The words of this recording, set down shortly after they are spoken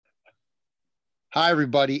Hi,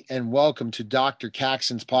 everybody, and welcome to Dr.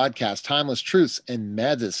 Caxton's podcast, Timeless Truths in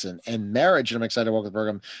Medicine and Marriage. And I'm excited to welcome to the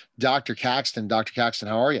program Dr. Caxton. Dr. Caxton,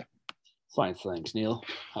 how are you? Fine, thanks, Neil.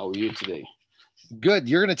 How are you today? Good.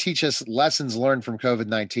 You're going to teach us lessons learned from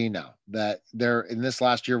COVID-19 now. That there in this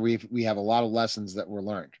last year, we have a lot of lessons that were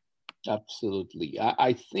learned. Absolutely.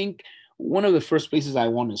 I think one of the first places I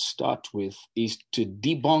want to start with is to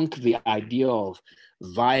debunk the idea of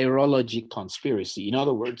virology conspiracy. In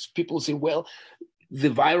other words, people say, well, the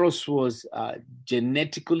virus was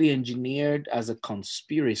genetically engineered as a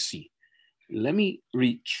conspiracy. Let me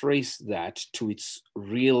retrace that to its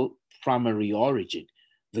real primary origin.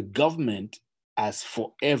 The government has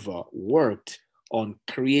forever worked on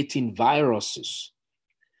creating viruses,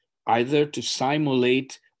 either to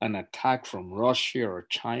simulate an attack from Russia or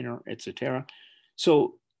China, etc.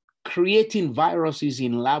 So creating viruses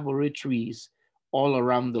in laboratories all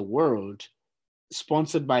around the world,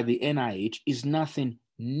 sponsored by the NIH, is nothing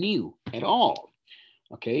new at all.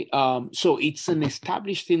 Okay, so it's an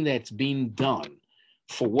established thing that's being done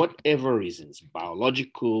for whatever reasons,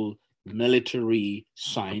 biological, military,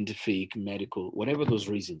 scientific, medical, whatever those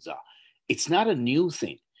reasons are. It's not a new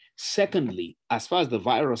thing. Secondly, as far as the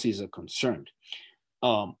viruses are concerned,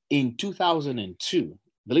 in 2002,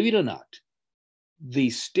 believe it or not, the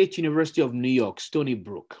State University of New York, Stony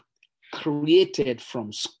Brook, created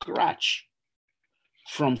from scratch,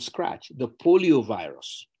 the polio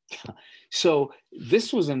virus. So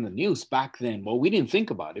this was in the news back then, but we didn't think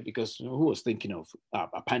about it because who was thinking of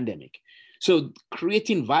a pandemic? So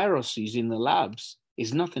creating viruses in the labs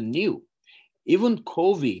is nothing new. Even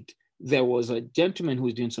COVID, there was a gentleman who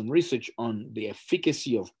was doing some research on the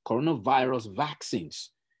efficacy of coronavirus vaccines.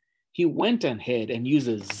 He went ahead and used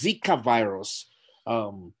a Zika virus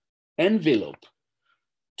envelope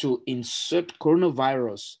to insert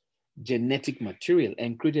coronavirus genetic material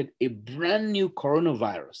and created a brand new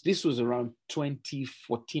coronavirus. This was around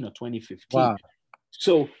 2014 or 2015. Wow.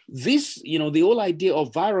 So this, the whole idea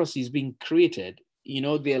of viruses being created,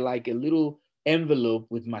 they're like a little envelope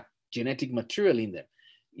with genetic material in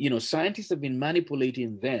them. Scientists have been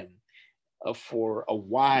manipulating them for a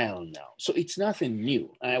while now. So it's nothing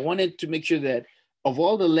new. I wanted to make sure that of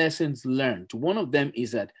all the lessons learned, one of them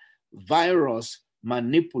is that virus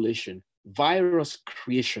manipulation, virus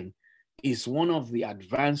creation is one of the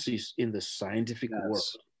advances in the scientific world,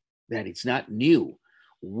 that it's not new.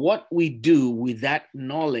 What we do with that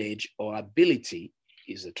knowledge or ability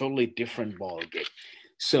is a totally different ballgame.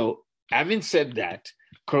 So having said that,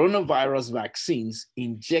 coronavirus vaccines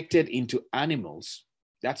injected into animals,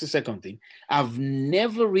 that's the second thing, have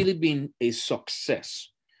never really been a success.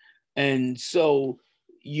 And so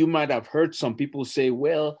you might have heard some people say,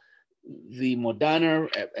 well, the Moderna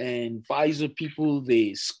and Pfizer people,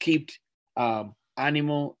 they skipped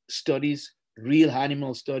animal studies, real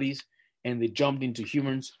animal studies, and they jumped into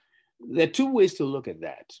humans. There are two ways to look at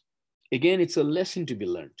that. Again, it's a lesson to be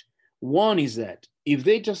learned. One is that if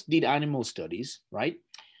they just did animal studies, right,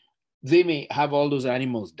 they may have all those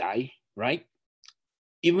animals die, right?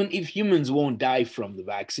 Even if humans won't die from the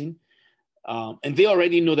vaccine, and they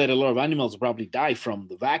already know that a lot of animals probably die from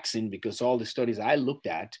the vaccine because all the studies I looked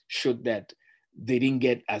at showed that they didn't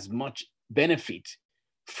get as much benefit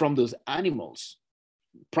from those animals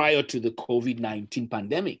prior to the COVID-19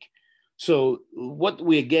 pandemic. So what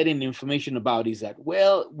we're getting information about is that,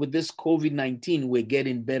 well, with this COVID-19, we're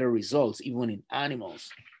getting better results even in animals.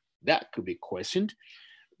 That could be questioned.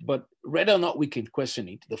 But whether or not we can question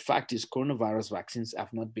it, the fact is coronavirus vaccines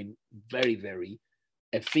have not been very, very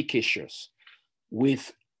efficacious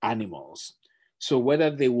with animals. So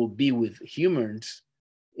whether they will be with humans,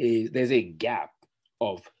 there's a gap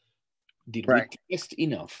of did we test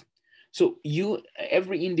enough? So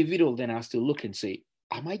every individual then has to look and say,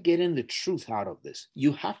 am I getting the truth out of this?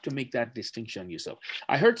 You have to make that distinction yourself.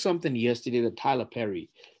 I heard something yesterday that Tyler Perry,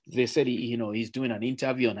 they said he's doing an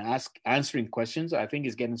interview and answering questions. I think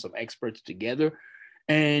he's getting some experts together.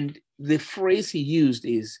 And the phrase he used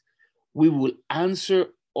is, we will answer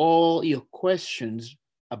all your questions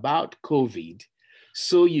about COVID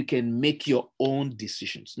so you can make your own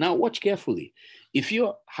decisions. Now, watch carefully. If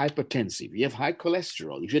you're hypertensive, you have high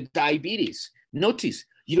cholesterol, if you're diabetes, notice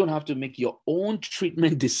you don't have to make your own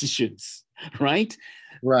treatment decisions, right?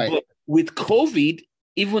 Right. But with COVID,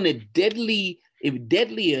 even a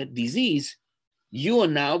deadlier disease, you are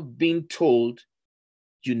now being told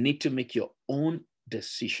you need to make your own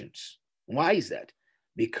decisions. Why is that?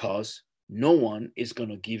 Because no one is going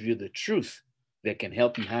to give you the truth that can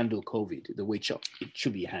help you handle COVID the way it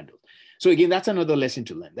should be handled. So again, that's another lesson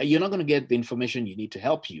to learn, that you're not going to get the information you need to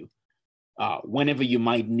help you whenever you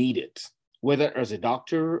might need it. whether as a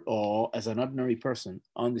doctor or as an ordinary person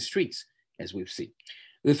on the streets, as we've seen.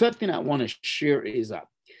 The third thing I want to share is that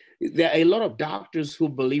there are a lot of doctors who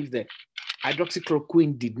believe that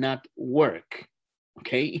hydroxychloroquine did not work,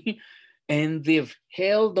 okay? And they've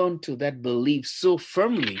held on to that belief so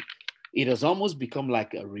firmly, it has almost become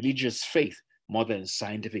like a religious faith more than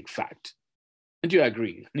scientific fact. Do you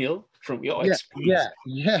agree, Neil, from your experience?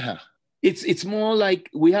 Yeah. It's more like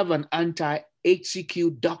we have an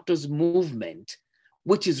anti-HCQ doctors movement,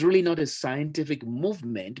 which is really not a scientific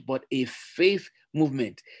movement, but a faith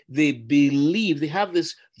movement. They believe, they have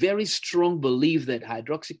this very strong belief that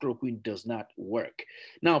hydroxychloroquine does not work.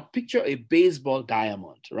 Now, picture a baseball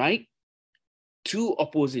diamond, right? Two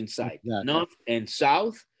opposing sides, north and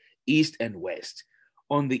south, east and west.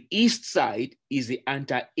 On the east side is the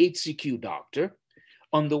anti-HCQ doctor.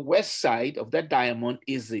 On the west side of that diamond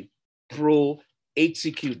is the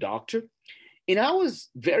pro-HCQ doctor. And I was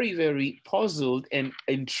very, very puzzled and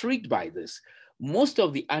intrigued by this. Most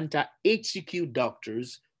of the anti-HCQ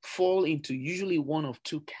doctors fall into usually one of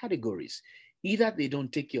two categories. Either they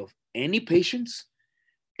don't take care of any patients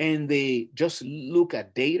and they just look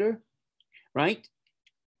at data, right?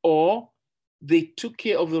 Or they took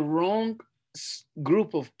care of the wrong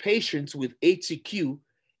group of patients with HCQ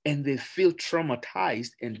and they feel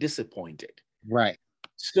traumatized and disappointed. Right.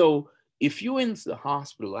 So if you're in the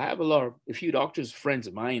hospital, I have a few doctors, friends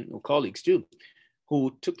of mine, or colleagues too,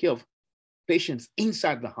 who took care of patients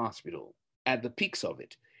inside the hospital at the peaks of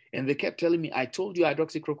it. And they kept telling me, I told you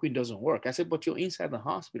hydroxychloroquine doesn't work. I said, but you're inside the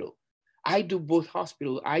hospital. I do both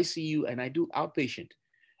hospital, ICU, and I do outpatient.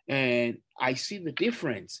 And I see the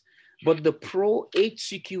difference. But the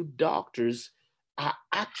pro-HCQ doctors are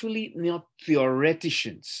actually not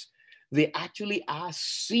theoreticians. They actually are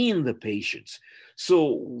seeing the patients.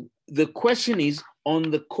 So the question is, on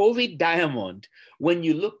the COVID diamond, when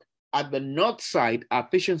you look at the north side, are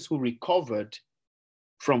patients who recovered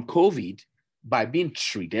from COVID by being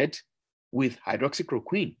treated with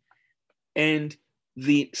hydroxychloroquine. And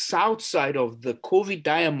the south side of the COVID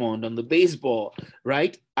diamond on the baseball,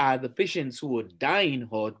 right, are the patients who were dying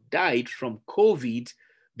or died from COVID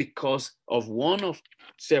because of one of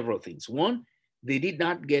several things. One, they did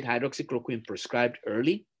not get hydroxychloroquine prescribed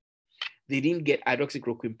early. They didn't get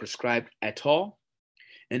hydroxychloroquine prescribed at all.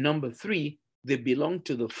 And number three, they belong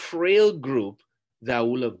to the frail group that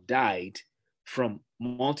will have died from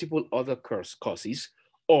multiple other causes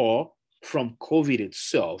or from COVID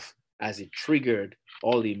itself as it triggered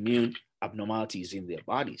all the immune abnormalities in their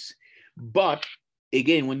bodies. But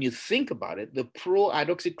again, when you think about it, the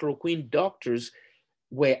pro-hydroxychloroquine doctors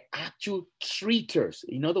were actual treaters.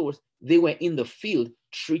 In other words, they were in the field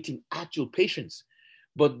treating actual patients.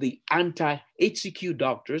 But the anti-HCQ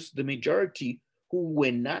doctors, the majority who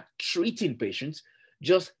were not treating patients,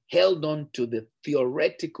 just held on to the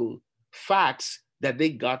theoretical facts that they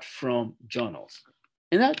got from journals.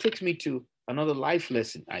 And that takes me to another life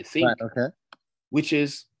lesson, I think, right, okay, which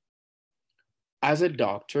is, as a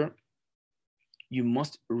doctor, you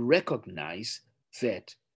must recognize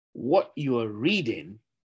that what you are reading,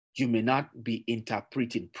 you may not be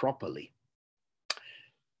interpreting properly.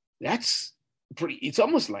 It's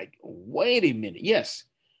almost like, wait a minute. Yes,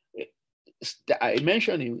 I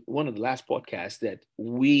mentioned in one of the last podcasts that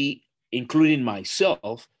we, including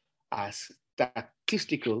myself, are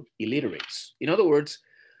statistical illiterates. In other words,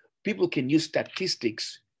 people can use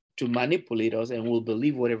statistics to manipulate us and we'll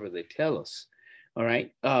believe whatever they tell us. All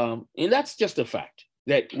right. And that's just a fact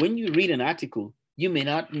that when you read an article, you may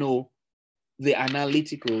not know the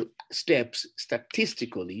analytical steps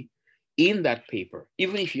statistically in that paper,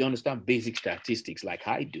 even if you understand basic statistics like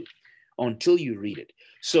I do, until you read it.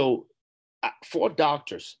 So for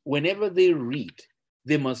doctors, whenever they read,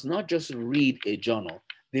 they must not just read a journal,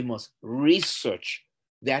 they must research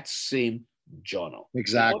that same journal.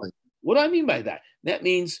 Exactly. What do I mean by that? That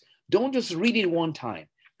means don't just read it one time.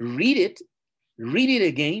 Read it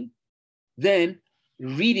again, then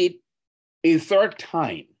read it a third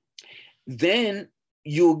time. Then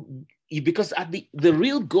because the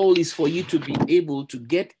real goal is for you to be able to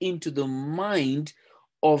get into the mind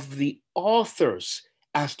of the authors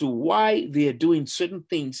as to why they are doing certain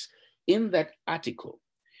things in that article.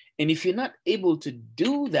 And if you're not able to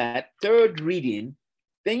do that third reading,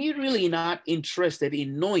 then you're really not interested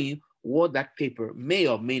in knowing what that paper may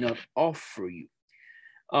or may not offer you.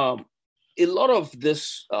 A lot of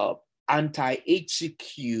this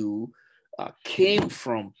anti-HCQ came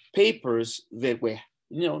from papers that were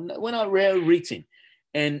not well written.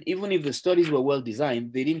 And even if the studies were well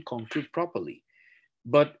designed, they didn't conclude properly.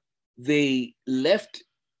 But they left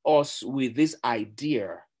us with this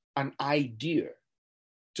idea, an idea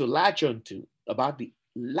to latch onto about the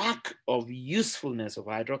lack of usefulness of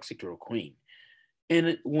hydroxychloroquine.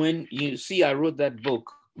 And when you see, I wrote that book,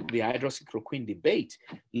 The Hydroxychloroquine Debate,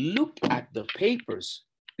 looked at the papers,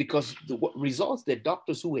 because the results that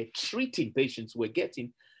doctors who were treating patients were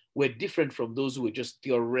getting were different from those who were just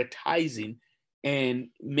theoretizing and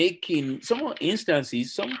making some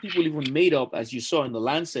instances. Some people even made up, as you saw in the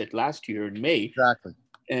Lancet last year in May, Exactly.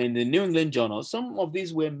 and the New England Journal. Some of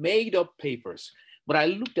these were made up papers. But I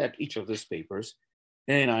looked at each of these papers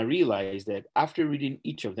and I realized that after reading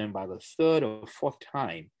each of them by the third or fourth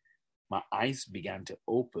time, my eyes began to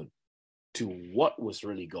open to what was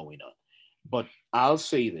really going on. But I'll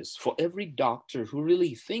say this, for every doctor who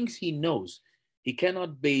really thinks he knows, he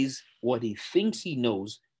cannot base what he thinks he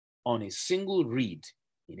knows on a single read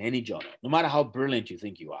in any journal, no matter how brilliant you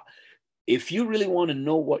think you are. If you really want to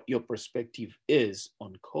know what your perspective is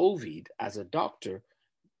on COVID as a doctor,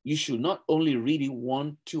 you should not only read it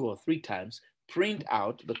 1, 2, or 3 times, print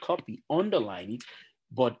out the copy, underline it,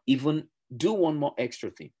 but even do one more extra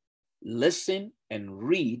thing. Listen and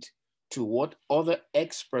read to what other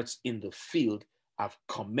experts in the field have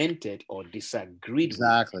commented or disagreed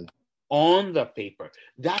with on the paper.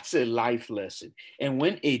 That's a life lesson. And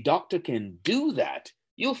when a doctor can do that,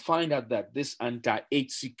 you'll find out that this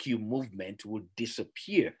anti-HCQ movement will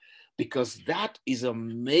disappear, because that is a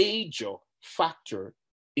major factor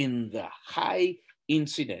in the high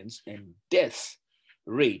incidence and death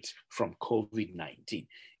rate from COVID-19.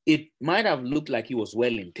 It might have looked like it was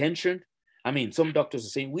well-intentioned. I mean, some doctors are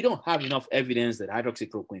saying, we don't have enough evidence that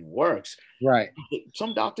hydroxychloroquine works. Right.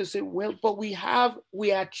 Some doctors say, well, but we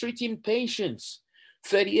are treating patients,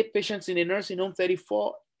 38 patients in a nursing home,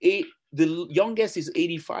 34, the youngest is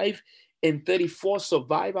 85, and 34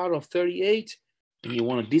 survive out of 38. And you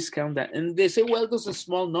want to discount that. And they say, well, those are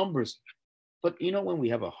small numbers. But when we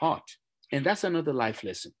have a heart, and that's another life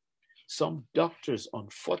lesson. Some doctors,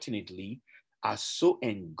 unfortunately, are so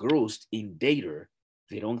engrossed in data,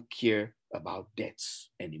 they don't care about deaths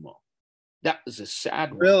anymore. That is a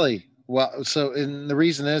sad one. Really? Well, and the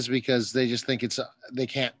reason is because they just think they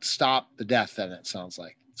can't stop the death, then it sounds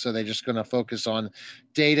like. So they're just going to focus on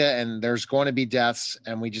data, and there's going to be deaths,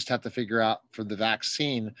 and we just have to figure out for the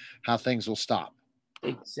vaccine how things will stop.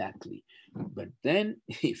 Exactly. But then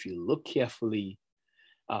if you look carefully,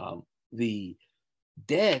 the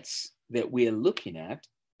deaths that we are looking at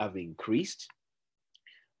have increased.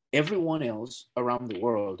 Everyone else around the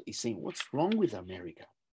world is saying, what's wrong with America?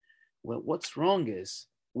 Well, what's wrong is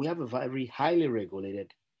we have a very highly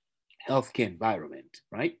regulated healthcare environment,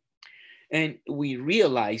 right? And we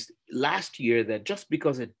realized last year that just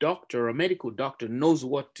because a doctor, a medical doctor, knows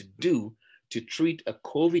what to do to treat a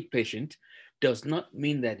COVID patient does not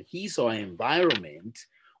mean that his or her environment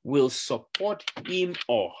will support him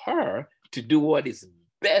or her to do what is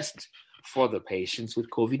best for the patients with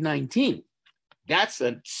COVID-19. That's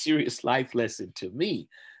a serious life lesson to me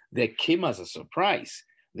that came as a surprise.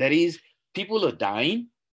 That is, people are dying.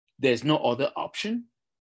 There's no other option.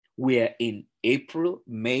 We're in April,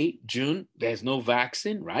 May, June. There's no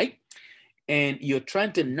vaccine, right? And you're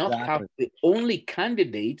trying to knock out the only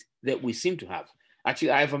candidate that we seem to have. Actually,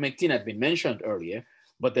 ivermectin had been mentioned earlier,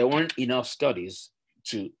 but there weren't enough studies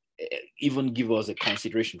to even give us a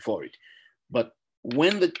consideration for it. But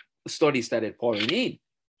when the studies started pouring in,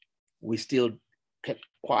 we still kept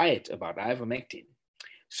quiet about ivermectin.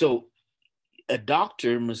 So a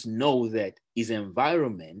doctor must know that his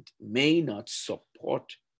environment may not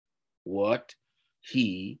support what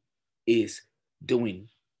he is doing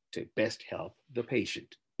to best help the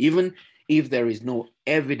patient, even if there is no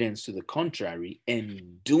evidence to the contrary,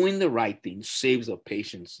 and doing the right thing saves a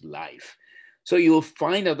patient's life. So you'll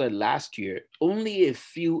find out that last year, only a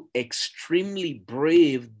few extremely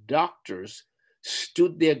brave doctors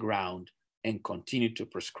stood their ground and continued to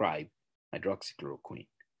prescribe hydroxychloroquine.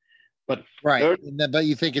 But right. But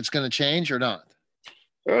you think it's going to change or not?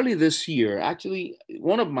 Early this year, actually,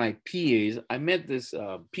 one of my PAs, I met this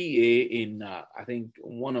PA in, I think,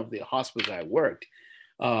 one of the hospitals I worked.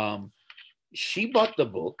 She bought the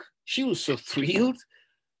book. She was so thrilled.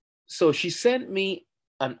 So she sent me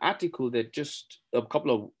an article that just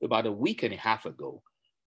about a week and a half ago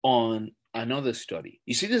on another study.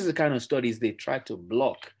 You see, this is the kind of studies they try to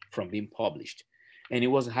block from being published. And it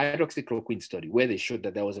was a hydroxychloroquine study where they showed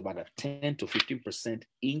that there was about a 10 to 15%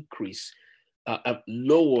 increase, a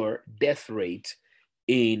lower death rate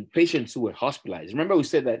in patients who were hospitalized. Remember, we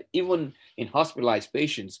said that even in hospitalized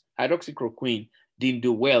patients, hydroxychloroquine didn't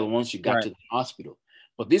do well once you got to the hospital.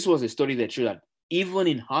 But this was a study that showed that even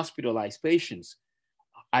in hospitalized patients,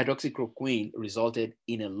 hydroxychloroquine resulted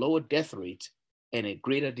in a lower death rate and a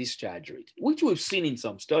greater discharge rate, which we've seen in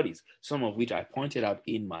some studies, some of which I pointed out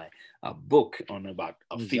in my book on about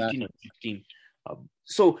 15 or 16.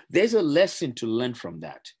 So there's a lesson to learn from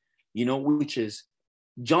that, which is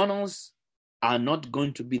journals are not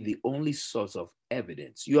going to be the only source of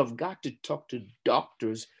evidence. You have got to talk to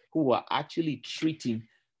doctors who are actually treating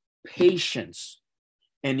patients.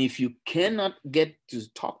 And if you cannot get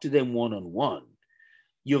to talk to them one-on-one,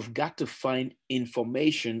 you've got to find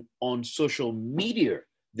information on social media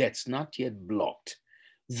that's not yet blocked.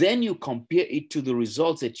 Then you compare it to the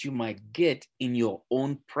results that you might get in your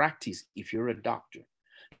own practice if you're a doctor.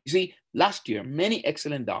 You see, last year, many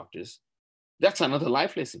excellent doctors, that's another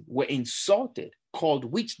life lesson, were insulted, called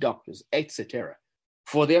witch doctors, etc.,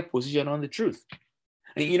 for their position on the truth.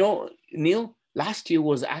 And Neil, last year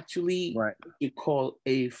was actually what you call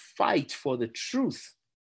a fight for the truth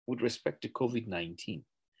with respect to COVID-19.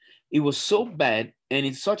 It was so bad, and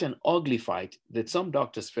it's such an ugly fight that some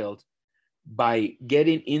doctors felt by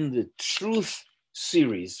getting in the truth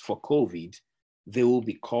series for COVID, they will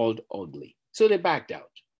be called ugly. So they backed out,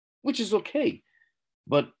 which is okay.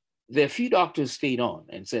 But there are few doctors stayed on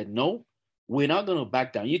and said, no, we're not going to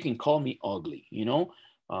back down. You can call me ugly,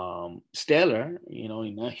 Stellar,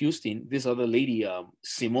 in Houston, this other lady,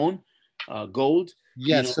 Simone Gold.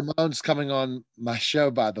 Yes, Simone's coming on my show,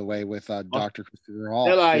 by the way, with Dr. Christopher Hall.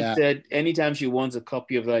 Stella, I said anytime she wants a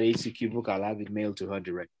copy of that HCQ book, I'll have it mailed to her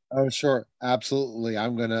directly. Oh, sure, absolutely.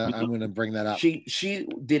 I'm gonna bring that up. She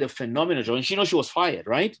did a phenomenal job, and she was fired,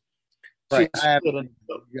 right? Right.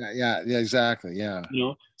 Yeah, exactly. Yeah.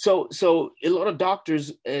 So a lot of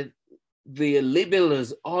doctors, they label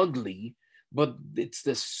as ugly, but it's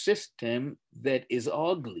the system that is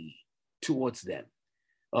ugly towards them.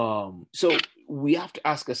 So we have to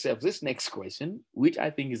ask ourselves this next question, which I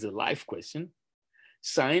think is a life question.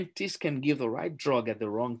 Scientists can give the right drug at the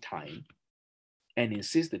wrong time and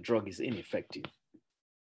insist the drug is ineffective.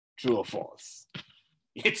 True or false?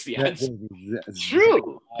 It's the answer.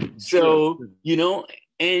 True. So,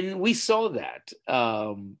 and we saw that.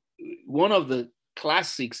 One of the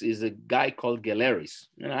classics is a guy called Gelleris.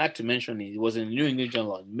 And I had to mention it was in the New England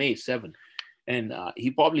Journal on May 7th. And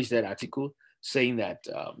he published that article saying that,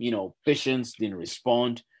 patients didn't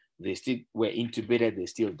respond. They still were intubated. They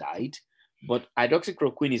still died. But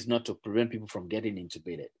hydroxychloroquine is not to prevent people from getting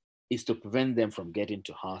intubated. It's to prevent them from getting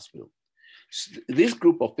to hospital. So this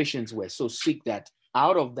group of patients were so sick that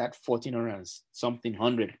out of that 1,400 and something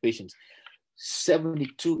hundred patients,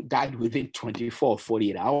 72 died within 24 or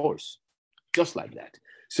 48 hours, just like that.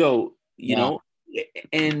 So,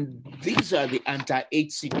 and these are the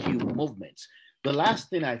anti-HCQ movements. The last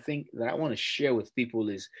thing I think that I want to share with people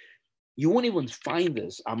is you won't even find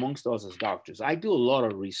this amongst us as doctors. I do a lot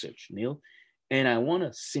of research, Neil, and I want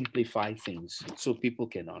to simplify things so people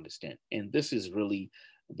can understand. And this is really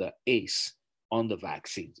the ace on the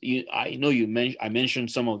vaccines. I know I mentioned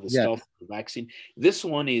some of the stuff on the vaccine. This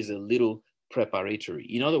one is a little preparatory.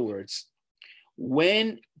 In other words,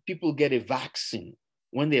 when people get a vaccine,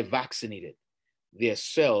 when they're vaccinated, their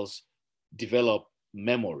cells develop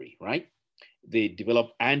memory, right? They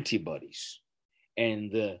develop antibodies,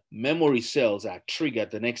 and the memory cells are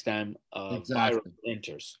triggered the next time a virus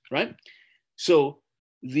enters, right? So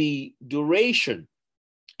the duration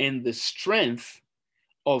and the strength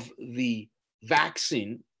of the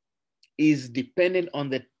vaccine is dependent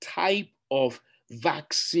on the type of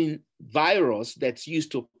vaccine virus that's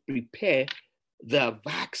used to prepare the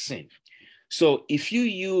vaccine. So if you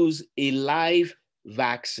use a live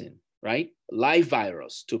vaccine, right, live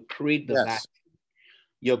virus to create the vaccine,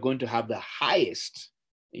 you're going to have the highest,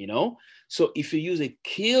 So if you use a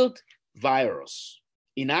killed virus,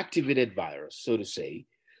 inactivated virus, so to say,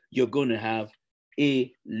 you're going to have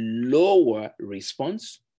a lower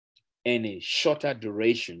response and a shorter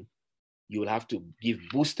duration. You'll have to give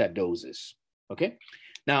booster doses, okay?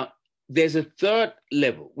 Now, there's a third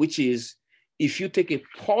level, which is if you take a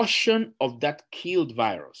portion of that killed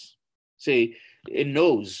virus, say a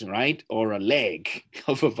nose, right, or a leg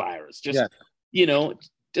of a virus, just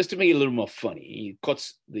to make it a little more funny, you cut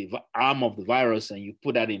the arm of the virus and you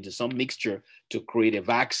put that into some mixture to create a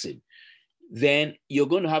vaccine. Then you're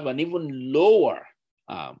going to have an even lower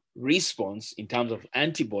response in terms of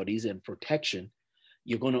antibodies and protection.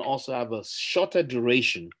 You're going to also have a shorter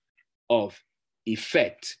duration of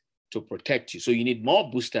effect to protect you. So you need more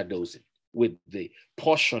booster dosing with the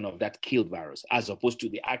portion of that killed virus as opposed to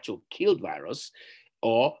the actual killed virus,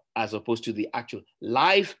 or as opposed to the actual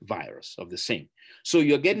live virus of the same. So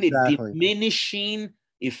you're getting a diminishing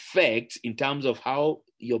effect in terms of how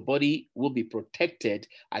your body will be protected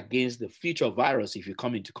against the future virus if you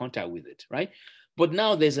come into contact with it, right? But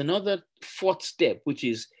now there's another fourth step, which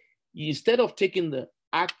is instead of taking the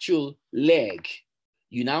actual leg,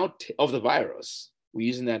 you now of the virus, we're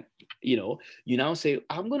using that, you now say,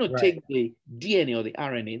 I'm going to take the DNA or the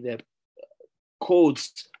RNA that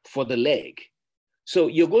codes for the leg. So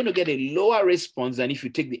you're going to get a lower response than if you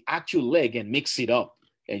take the actual leg and mix it up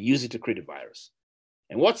and use it to create a virus.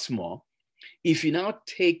 And what's more, if you now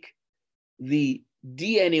take the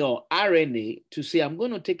DNA or RNA to say, I'm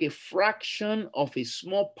going to take a fraction of a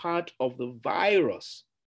small part of the virus,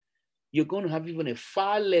 you're going to have even a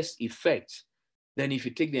far less effect than if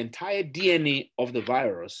you take the entire DNA of the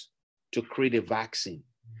virus to create a vaccine.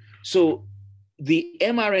 So the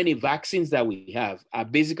mRNA vaccines that we have are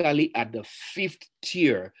basically at the fifth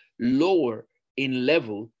tier, lower in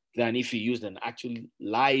level than if you used an actual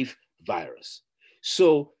live virus.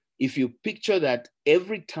 So if you picture that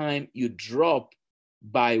every time you drop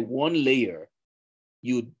by one layer,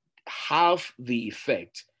 you halve the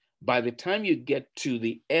effect. By the time you get to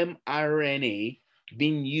the mRNA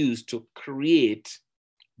being used to create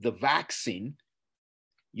the vaccine,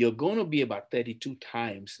 you're going to be about 32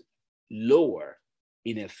 times lower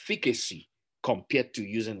in efficacy compared to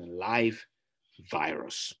using a live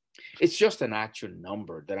virus. It's just an actual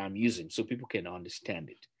number that I'm using so people can understand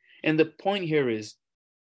it. And the point here is,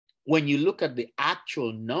 when you look at the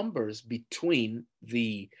actual numbers between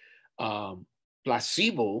the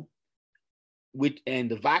placebo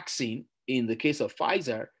and the vaccine, in the case of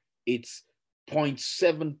Pfizer, it's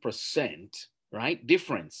 0.7%, right?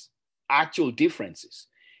 Difference, actual differences.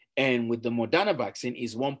 And with the Moderna vaccine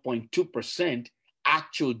is 1.2%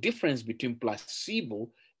 actual difference between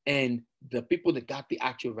placebo and the people that got the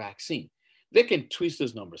actual vaccine. They can twist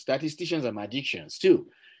those numbers. Statisticians are magicians too.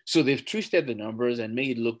 So they've twisted the numbers and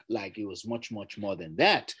made it look like it was much, much more than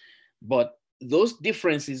that. But those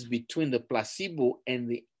differences between the placebo and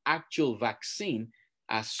the actual vaccine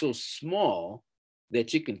are so small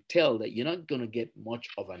that you can tell that you're not going to get much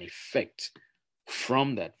of an effect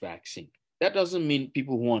from that vaccine. That doesn't mean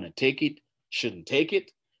people who want to take it shouldn't take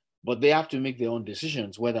it, but they have to make their own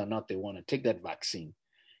decisions whether or not they want to take that vaccine.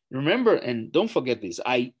 Remember, and don't forget this,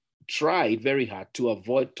 I tried very hard to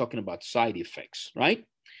avoid talking about side effects, right?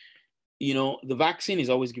 The vaccine is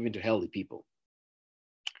always given to healthy people.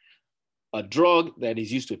 A drug that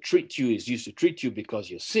is used to treat you is used to treat you because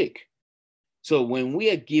you're sick. So when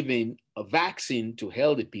we are giving a vaccine to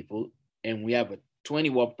healthy people and we have a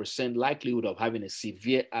 21% likelihood of having a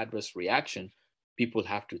severe adverse reaction, people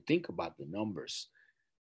have to think about the numbers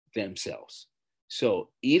themselves. So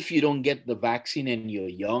if you don't get the vaccine and you're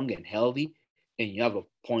young and healthy and you have a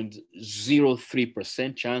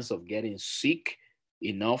 0.03% chance of getting sick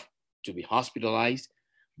enough to be hospitalized,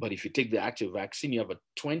 but if you take the actual vaccine, you have a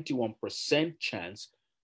 21% chance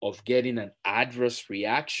of getting an adverse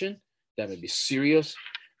reaction that may be serious.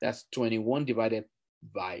 That's 21 divided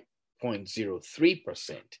by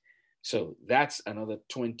 0.03%. So that's another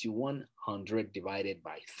 2100 divided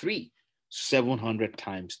by 3, 700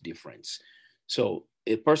 times difference. So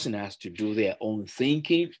a person has to do their own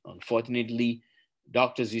thinking. Unfortunately,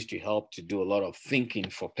 doctors used to help to do a lot of thinking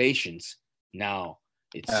for patients. Now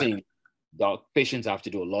it's saying patients have to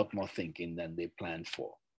do a lot more thinking than they planned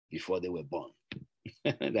for before they were born.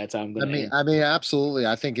 That's how I'm going to. I mean, absolutely.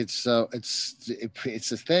 I think it's a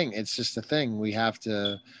thing. It's just a thing we have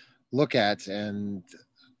to look at. And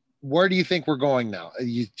where do you think we're going now?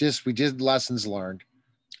 We did lessons learned.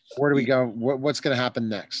 Where do we go? What's going to happen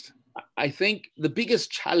next? I think the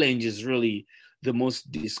biggest challenge is really the most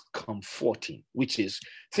discomforting, which is,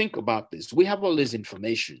 think about this. We have all this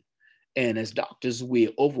information, and as doctors,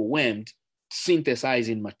 we're overwhelmed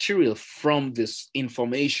synthesizing material from this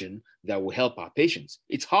information that will help our patients.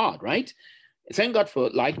 It's hard, right? Thank God for,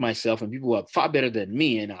 like myself, and people who are far better than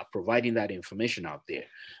me and are providing that information out there.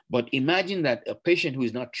 But imagine that a patient who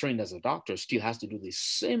is not trained as a doctor still has to do the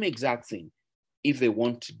same exact thing if they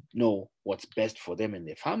want to know what's best for them and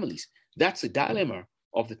their families. That's the dilemma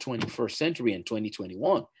of the 21st century and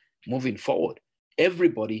 2021. Moving forward,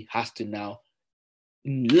 everybody has to now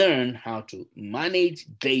learn how to manage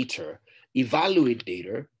data, evaluate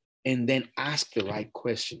data, and then ask the right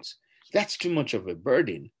questions. That's too much of a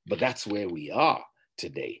burden, but that's where we are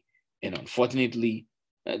today. And unfortunately,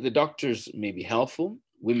 the doctors may be helpful.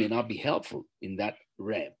 We may not be helpful in that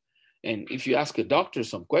realm. And if you ask a doctor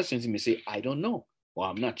some questions, he may say, I don't know, or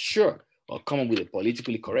I'm not sure, or come up with a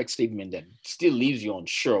politically correct statement that still leaves you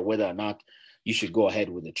unsure whether or not you should go ahead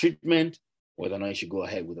with the treatment, whether or not you should go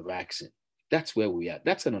ahead with the vaccine. That's where we are.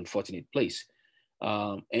 That's an unfortunate place.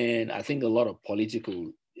 And I think a lot of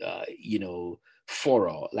political,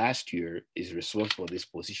 fora last year is responsible for this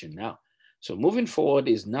position now. So moving forward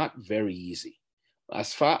is not very easy.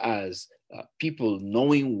 as far as people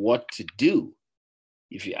knowing what to do,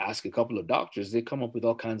 if you ask a couple of doctors, they come up with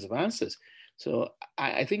all kinds of answers. So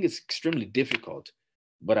I think it's extremely difficult.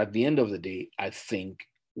 But at the end of the day, I think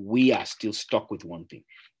we are still stuck with one thing.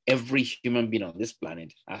 Every human being on this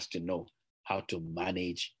planet has to know how to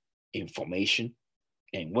manage information.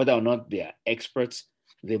 And whether or not they are experts,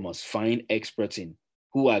 they must find experts in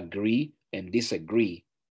who agree and disagree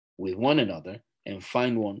with one another and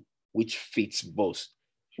find one which fits most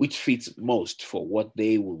for what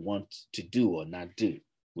they will want to do or not do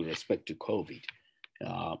with respect to COVID.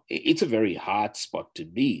 It's a very hard spot to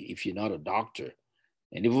be if you're not a doctor.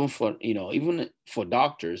 And even for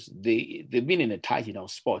doctors, they've been in a tight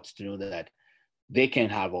enough spot to know that they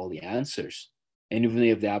can't have all the answers. And even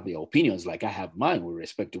if they have their opinions, like I have mine with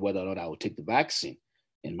respect to whether or not I will take the vaccine,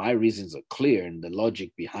 and my reasons are clear, and the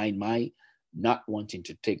logic behind my not wanting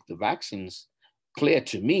to take the vaccines clear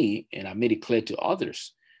to me, and I made it clear to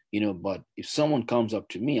others. But if someone comes up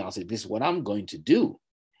to me, I'll say, this is what I'm going to do.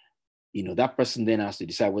 That person then has to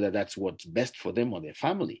decide whether that's what's best for them or their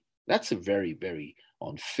family. That's a very, very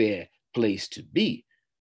unfair place to be.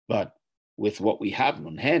 But with what we have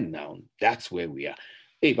on hand now, that's where we are.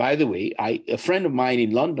 Hey, by the way, a friend of mine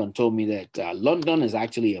in London told me that London has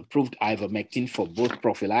actually approved ivermectin for both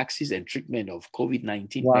prophylaxis and treatment of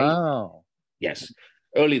COVID-19. Wow. Yes.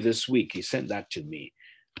 Early this week, he sent that to me.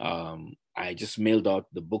 I just mailed out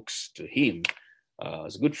the books to him.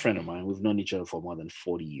 He's a good friend of mine. We've known each other for more than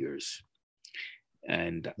 40 years.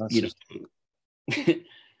 And,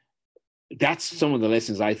 that's some of the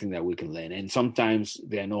lessons I think that we can learn. And sometimes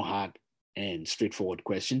there are no hard and straightforward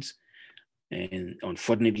questions. And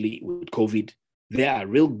unfortunately, with COVID, there are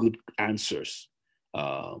real good answers,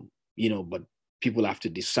 but people have to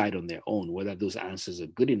decide on their own whether those answers are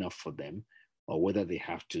good enough for them or whether they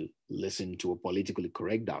have to listen to a politically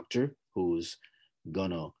correct doctor who's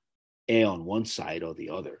going to err on one side or the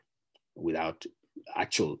other without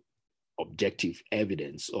actual objective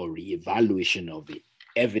evidence or reevaluation of the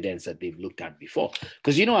evidence that they've looked at before.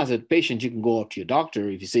 Because, as a patient, you can go up to your doctor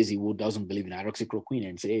if he says he doesn't believe in hydroxychloroquine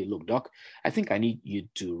and say, hey, look, doc, I think I need you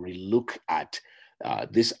to relook at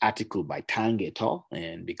this article by Tang et al.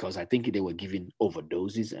 And because I think they were giving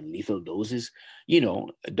overdoses and lethal doses,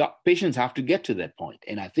 patients have to get to that point.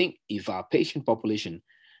 And I think if our patient population,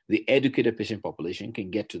 the educated patient population,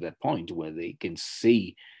 can get to that point where they can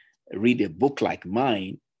read a book like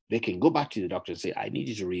mine, they can go back to the doctor and say, I need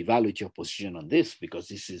you to reevaluate your position on this because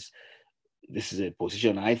this is a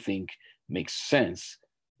position I think makes sense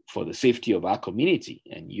for the safety of our community.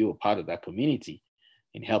 And you're part of that community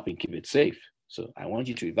in helping keep it safe. So I want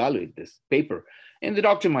you to evaluate this paper. And the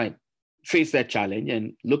doctor might face that challenge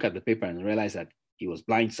and look at the paper and realize that he was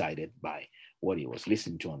blindsided by what he was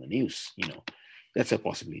listening to on the news. That's a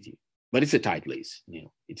possibility. But it's a tight place.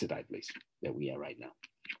 It's a tight place that we are right now.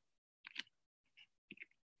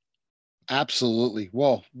 Absolutely.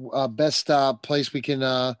 Well, best place we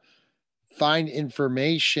can find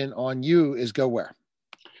information on you is go where?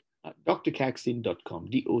 drcaxton.com,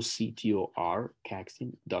 DOCTOR,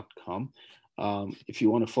 Caxton.com. If you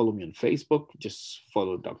want to follow me on Facebook, just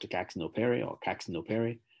follow Dr. Caxton Opere or Caxton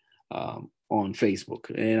Opere on Facebook.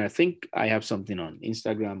 And I think I have something on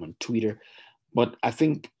Instagram, on Twitter. But I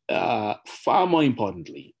think far more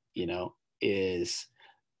importantly, is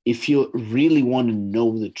if you really want to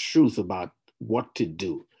know the truth about what to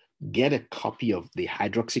do, get a copy of the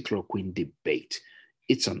hydroxychloroquine debate.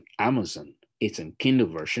 It's on Amazon. It's in Kindle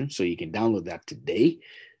version, so you can download that today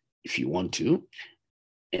if you want to.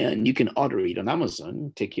 And you can order it on Amazon.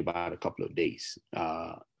 It'll take you about a couple of days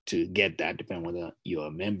to get that, depending on whether you're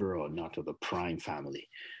a member or not of the Prime family.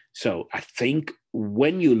 So I think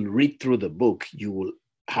when you read through the book, you will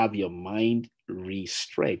have your mind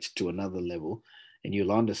re-stretched to another level, and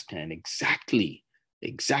you'll understand exactly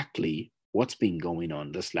what's been going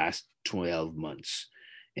on this last 12 months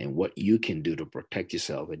and what you can do to protect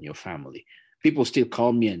yourself and your family. People still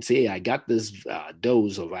call me and say, hey, I got this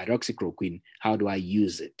dose of hydroxychloroquine. How do I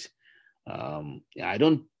use it? I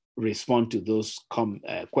don't respond to those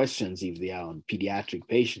questions if they are on pediatric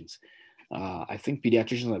patients. I think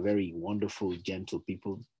pediatricians are very wonderful, gentle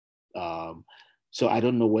people. So I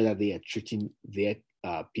don't know whether they are treating their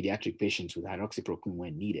pediatric patients with hydroxychloroquine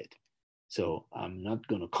when needed. So I'm not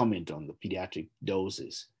going to comment on the pediatric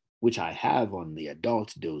doses, which I have on the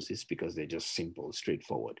adult doses because they're just simple,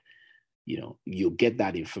 straightforward. You'll get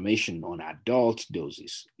that information on adult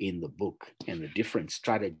doses in the book and the different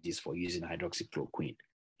strategies for using hydroxychloroquine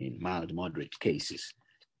in mild, moderate cases.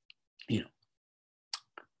 All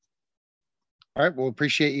right. Well,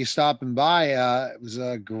 appreciate you stopping by. It was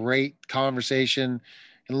a great conversation.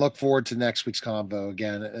 and look forward to next week's convo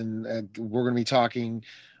again. And we're going to be talking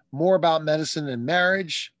more about medicine and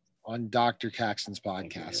marriage on Dr. Caxton's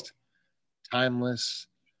podcast. Timeless.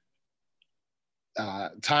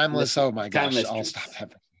 Timeless. Oh my gosh. I'll stop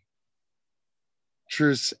that.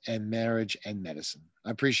 Truths and marriage and medicine.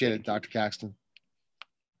 I appreciate it, Dr. Caxton.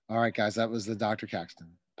 All right, guys. That was the Dr. Caxton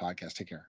podcast. Take care.